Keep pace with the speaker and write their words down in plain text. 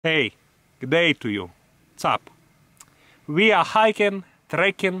Hey, good day to you. What's up? We are hiking,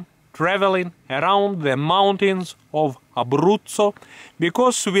 trekking, traveling around the mountains of Abruzzo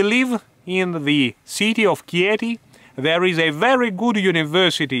because we live in the city of Chieti. There is a very good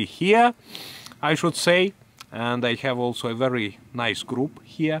university here, I should say, and I have also a very nice group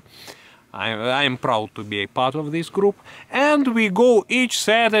here. I am proud to be a part of this group, and we go each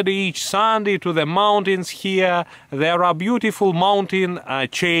Saturday, each Sunday to the mountains here. There are beautiful mountain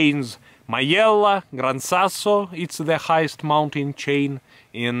chains. Majella, Gran Sasso, it's the highest mountain chain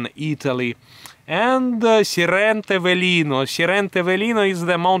in Italy. And Sirente Velino. Sirente Velino is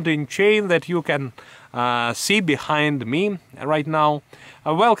the mountain chain that you can see behind me right now.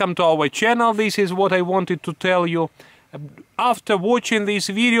 Welcome to our channel. This is what I wanted to tell you. After watching this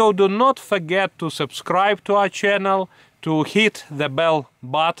video, do not forget to subscribe to our channel, to hit the bell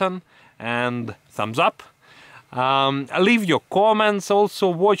button and thumbs up. Leave your comments, also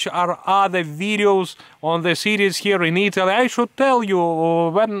watch our other videos on the cities here in Italy. I should tell you,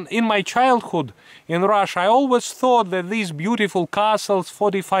 when in my childhood in Russia, I always thought that these beautiful castles,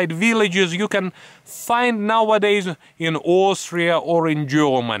 fortified villages, you can find nowadays in Austria or in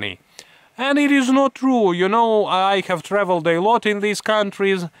Germany. And it is not true. You know, I have traveled a lot in these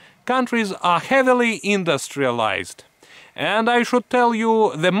countries. Countries are heavily industrialized. And I should tell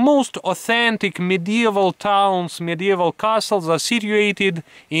you, the most authentic medieval towns, medieval castles are situated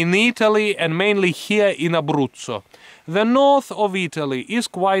in Italy and mainly here in Abruzzo. The north of Italy is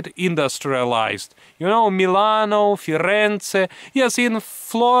quite industrialized. You know, Milano, Firenze. Yes, in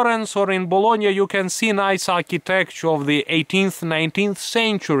Florence or in Bologna you can see nice architecture of the 18th, 19th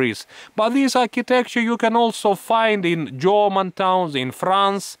centuries. But this architecture you can also find in German towns, in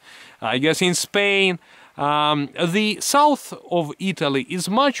France, I guess in Spain. The south of Italy is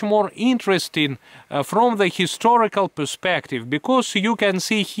much more interesting from the historical perspective, because you can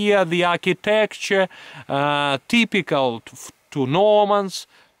see here the architecture typical to Normans,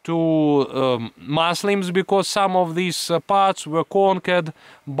 to Muslims, because some of these parts were conquered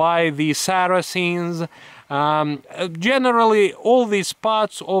by the Saracens. Generally, all these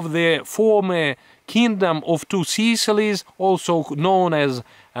parts of the former Kingdom of Two Sicilies, also known as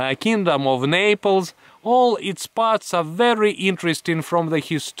Kingdom of Naples, all its parts are very interesting from the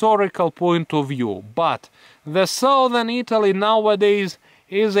historical point of view. But the southern Italy nowadays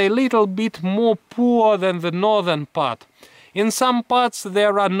is a little bit more poor than the northern part. In some parts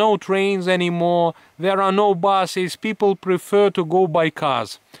there are no trains anymore, there are no buses, people prefer to go by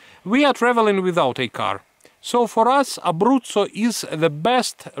cars. We are traveling without a car. So for us, Abruzzo is the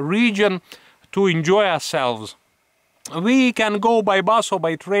best region to enjoy ourselves. We can go by bus or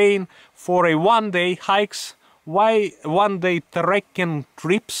by train for a one-day hikes, one-day trekking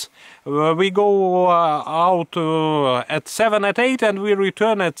trips. We go out at 7 at 8 and we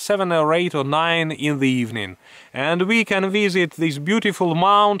return at 7 or 8 or 9 in the evening. And we can visit these beautiful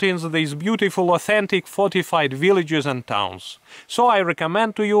mountains, these beautiful authentic fortified villages and towns. So I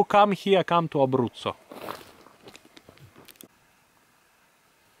recommend to you, come here, come to Abruzzo.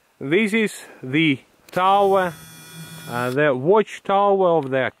 This is the tower, the watchtower of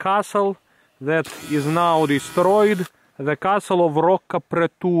the castle that is now destroyed, the castle of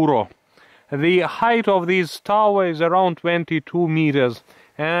Roccapreturo. The height of this tower is around 22 meters,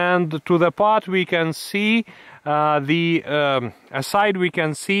 and to the part we can see aside we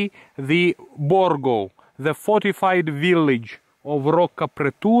can see the Borgo, the fortified village of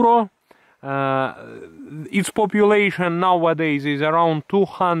Roccapreturo. Its population nowadays is around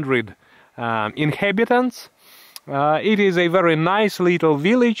 200 inhabitants. It is a very nice little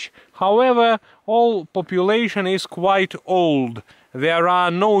village. However, all population is quite old. There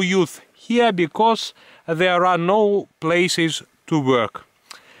are no youth here because there are no places to work.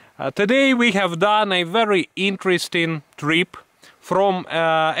 Today we have done a very interesting trip, from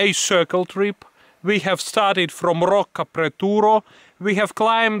a circle trip. We have started from Roccapreturo. We have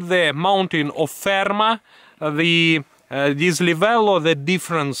climbed the mountain of Ferma, the dislivello, the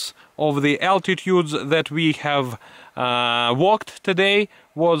difference of the altitudes that we have walked today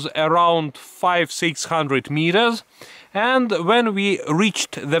was around 500–600 meters. And when we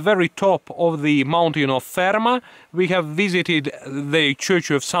reached the very top of the mountain of Ferma, we have visited the church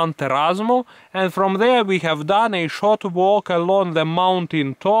of San Erasmo, and from there we have done a short walk along the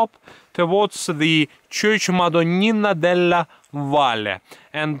mountain top towards the church Madonnina della Valle.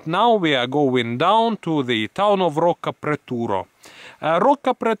 And now we are going down to the town of Roccapreturo.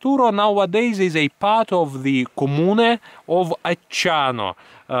 Roccapreturo nowadays is a part of the comune of Acciano.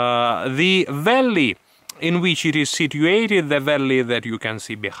 The valley in which it is situated, the valley that you can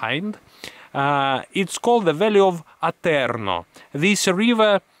see behind, it's called the Valley of Aterno. This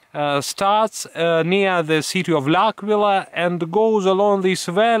river starts near the city of L'Aquila and goes along this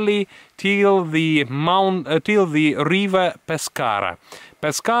valley till the river Pescara.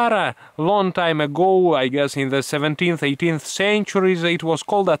 Pescara, long time ago, I guess in the 17th, 18th centuries, it was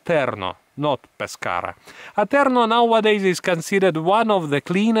called Aterno, not Pescara. Aterno nowadays is considered one of the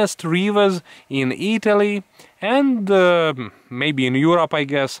cleanest rivers in Italy and maybe in Europe, I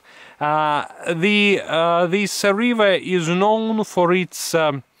guess. This river is known for its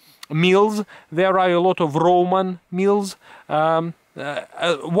mills. There are a lot of Roman mills. One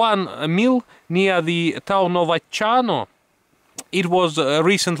mill near the town of Acciano. It was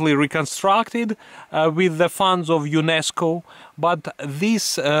recently reconstructed with the funds of UNESCO, but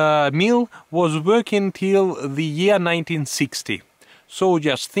this mill was working till the year 1960. So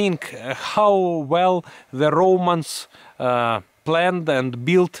just think how well the Romans planned and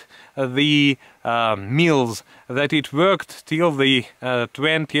built the mills, that it worked till the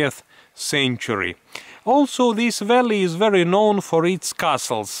 20th century. Also, this valley is very known for its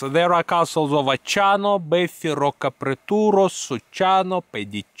castles. There are castles of Acciano, Beffi, Roccapreturo, Succiano,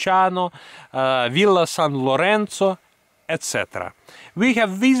 Pedicciano, Villa San Lorenzo, etc. We have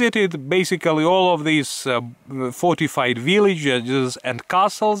visited basically all of these fortified villages and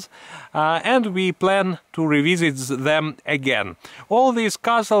castles, and we plan to revisit them again. All these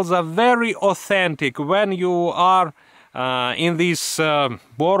castles are very authentic. When you are in this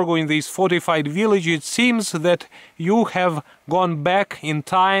Borgo, in this fortified village, it seems that you have gone back in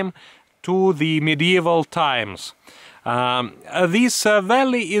time to the medieval times. This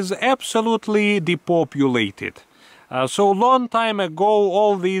valley is absolutely depopulated. So long time ago,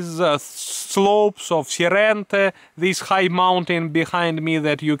 all these slopes of Sirente, this high mountain behind me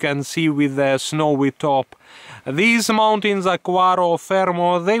that you can see with the snowy top, these mountains, Aquaro,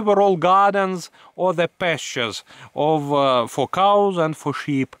 Fermo, they were all gardens or the pastures of for cows and for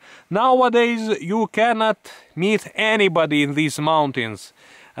sheep. Nowadays, you cannot meet anybody in these mountains.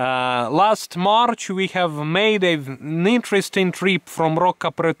 Last March we have made an interesting trip from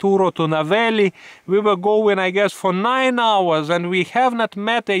Roccapreturo to Navelli. We were going, I guess, for 9 hours and we have not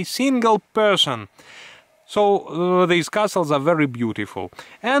met a single person. So these castles are very beautiful.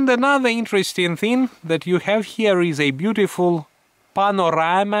 And another interesting thing that you have here is a beautiful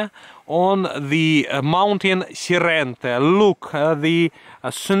panorama on the mountain Sirente. Look, the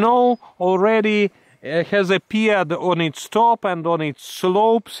snow already has appeared on its top and on its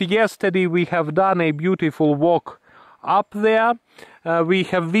slopes. Yesterday we have done a beautiful walk up there. We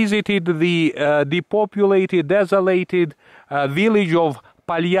have visited the depopulated, desolated village of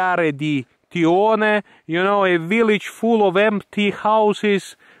Pagliare di Tione, you know, a village full of empty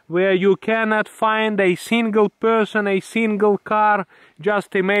houses where you cannot find a single person, a single car.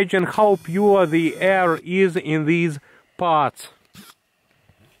 Just imagine how pure the air is in these parts.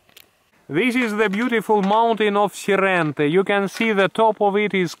 This is the beautiful mountain of Sirente. You can see the top of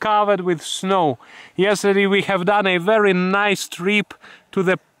it is covered with snow. Yesterday we have done a very nice trip to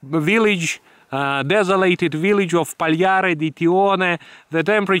the village, desolated village of Pagliare di Tione. The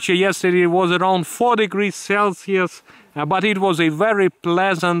temperature yesterday was around 4 degrees Celsius, but it was a very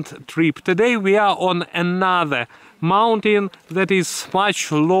pleasant trip. Today we are on another mountain that is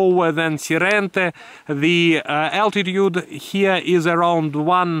much lower than Sirente. The altitude here is around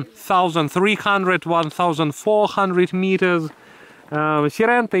 1,300, 1,400 meters.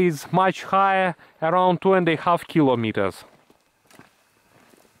 Sirente is much higher, around 2.5 kilometers.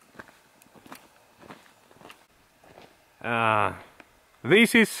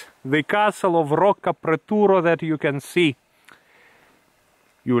 This is the castle of Roccapreturo that you can see.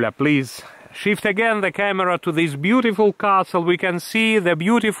 Julia, please shift again the camera to this beautiful castle. We can see the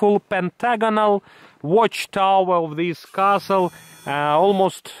beautiful pentagonal watchtower of this castle,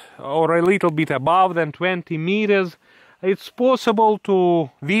 almost or a little bit above than 20 meters. It's possible to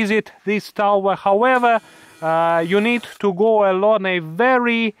visit this tower. However, you need to go along a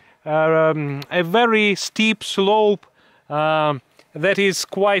very steep slope that is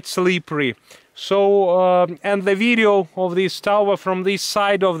quite slippery. So, and the video of this tower from this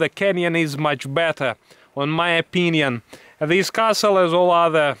side of the canyon is much better, on my opinion. This castle, as all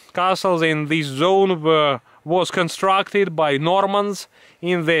other castles in this zone, was constructed by Normans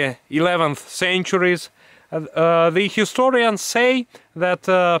in the 11th centuries. The historians say that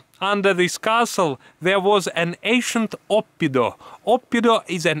under this castle there was an ancient oppido. Oppido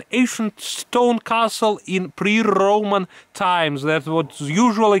is an ancient stone castle in pre-Roman times that was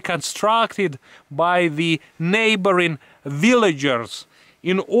usually constructed by the neighboring villagers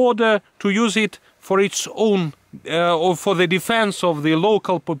in order to use it for its own for the defense of the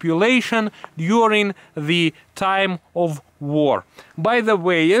local population during the time of war. By the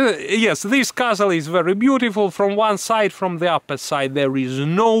way, yes, this castle is very beautiful. From one side, from the upper side, there is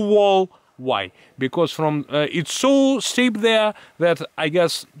no wall. Why? Because from it's so steep there that I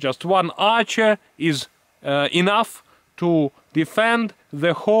guess just one archer is enough to defend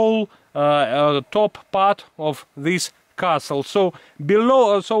the whole top part of this castle. So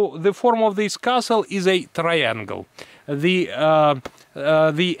below, so the form of this castle is a triangle. The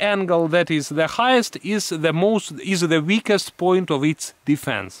angle that is the highest is the weakest point of its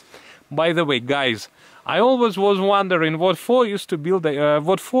defense. By the way, guys, I always was wondering what for to build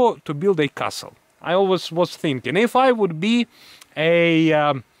a castle. I always was thinking, if I would be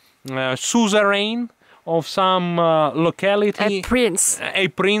a suzerain of some locality,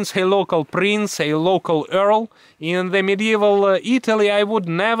 a local prince, a local earl in the medieval Italy, I would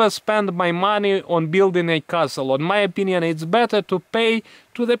never spend my money on building a castle. In my opinion, it's better to pay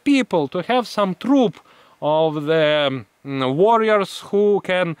to the people, to have some troop of the warriors who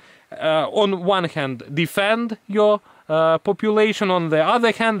can on one hand defend your population, on the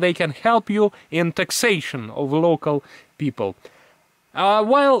other hand they can help you in taxation of local people.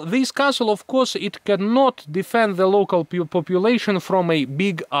 While this castle, of course, it cannot defend the local population from a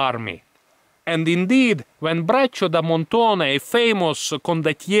big army. And indeed, when Braccio da Montone, a famous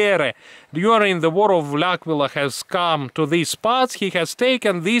condottiere during the War of L'Aquila, has come to these parts, he has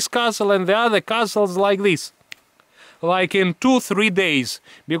taken this castle and the other castles like this, like in 2-3 days,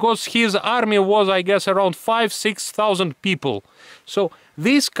 because his army was, I guess, around 5,000-6,000 people. So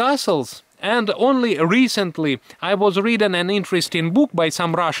these castles, and only recently I was reading an interesting book by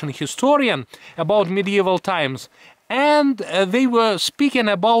some Russian historian about medieval times, and they were speaking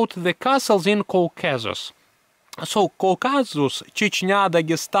about the castles in Caucasus. So Caucasus, Chechnya,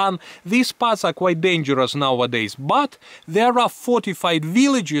 Dagestan, these parts are quite dangerous nowadays, but there are fortified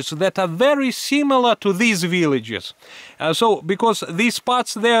villages that are very similar to these villages. So because these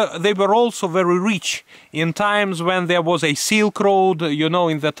parts there, they were also very rich in times when there was a Silk Road, you know,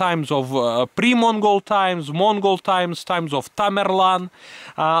 in the times of pre-Mongol times, Mongol times, times of Tamerlan.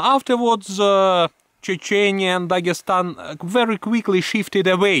 Afterwards, Chechnya and Dagestan very quickly shifted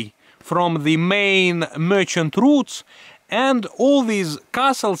away from the main merchant routes, and all these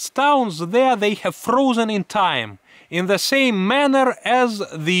castles, towns there, they have frozen in time in the same manner as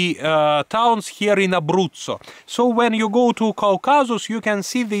the towns here in Abruzzo. So when you go to Caucasus, you can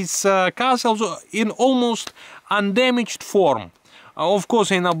see these castles in almost undamaged form. Of course,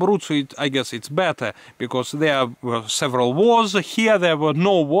 in Abruzzo, I guess it's better, because there were several wars. Here there were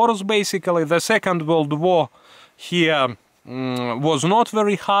no wars, basically. The Second World War here was not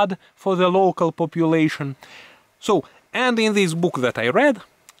very hard for the local population. So, and in this book that I read,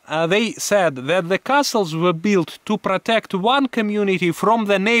 they said that the castles were built to protect one community from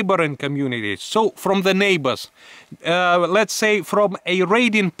the neighboring communities, so from the neighbors. Let's say from a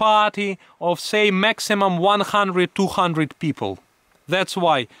raiding party of, say, maximum 100-200 people. That's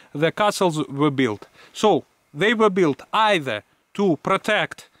why the castles were built. So, they were built either to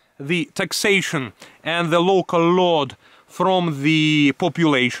protect the taxation and the local lord from the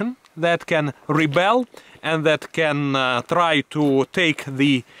population that can rebel and that can try to take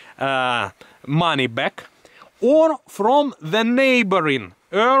the money back, or from the neighboring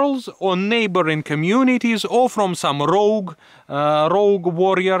earls or neighboring communities, or from some rogue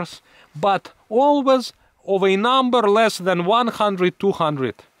warriors, but always of a number less than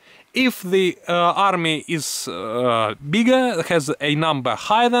 100-200. If the army is bigger, has a number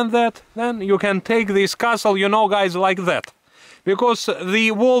higher than that, then you can take this castle, you know, guys, like that. Because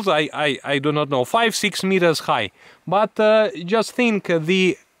the walls, I do not know, 5-6 meters high. But just think,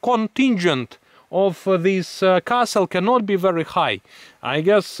 the contingent of this castle cannot be very high. I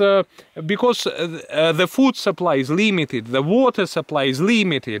guess because the food supply is limited, the water supply is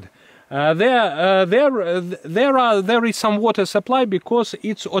limited. There is some water supply because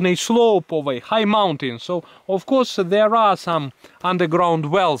it's on a slope of a high mountain. So, of course, there are some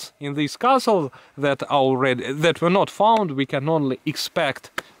underground wells in this castle that were not found. We can only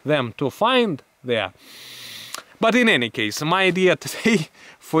expect them to find there. But in any case, my idea today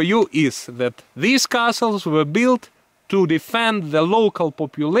for you is that these castles were built to defend the local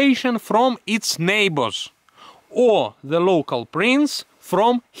population from its neighbors, or the local prince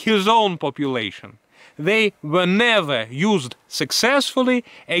from his own population. They were never used successfully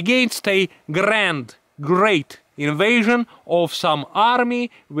against a great invasion of some army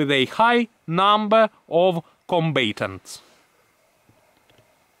with a high number of combatants.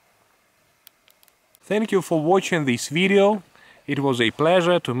 Thank you for watching this video. It was a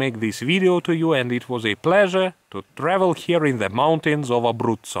pleasure to make this video to you, and it was a pleasure to travel here in the mountains of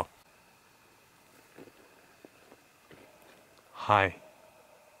Abruzzo. Hi.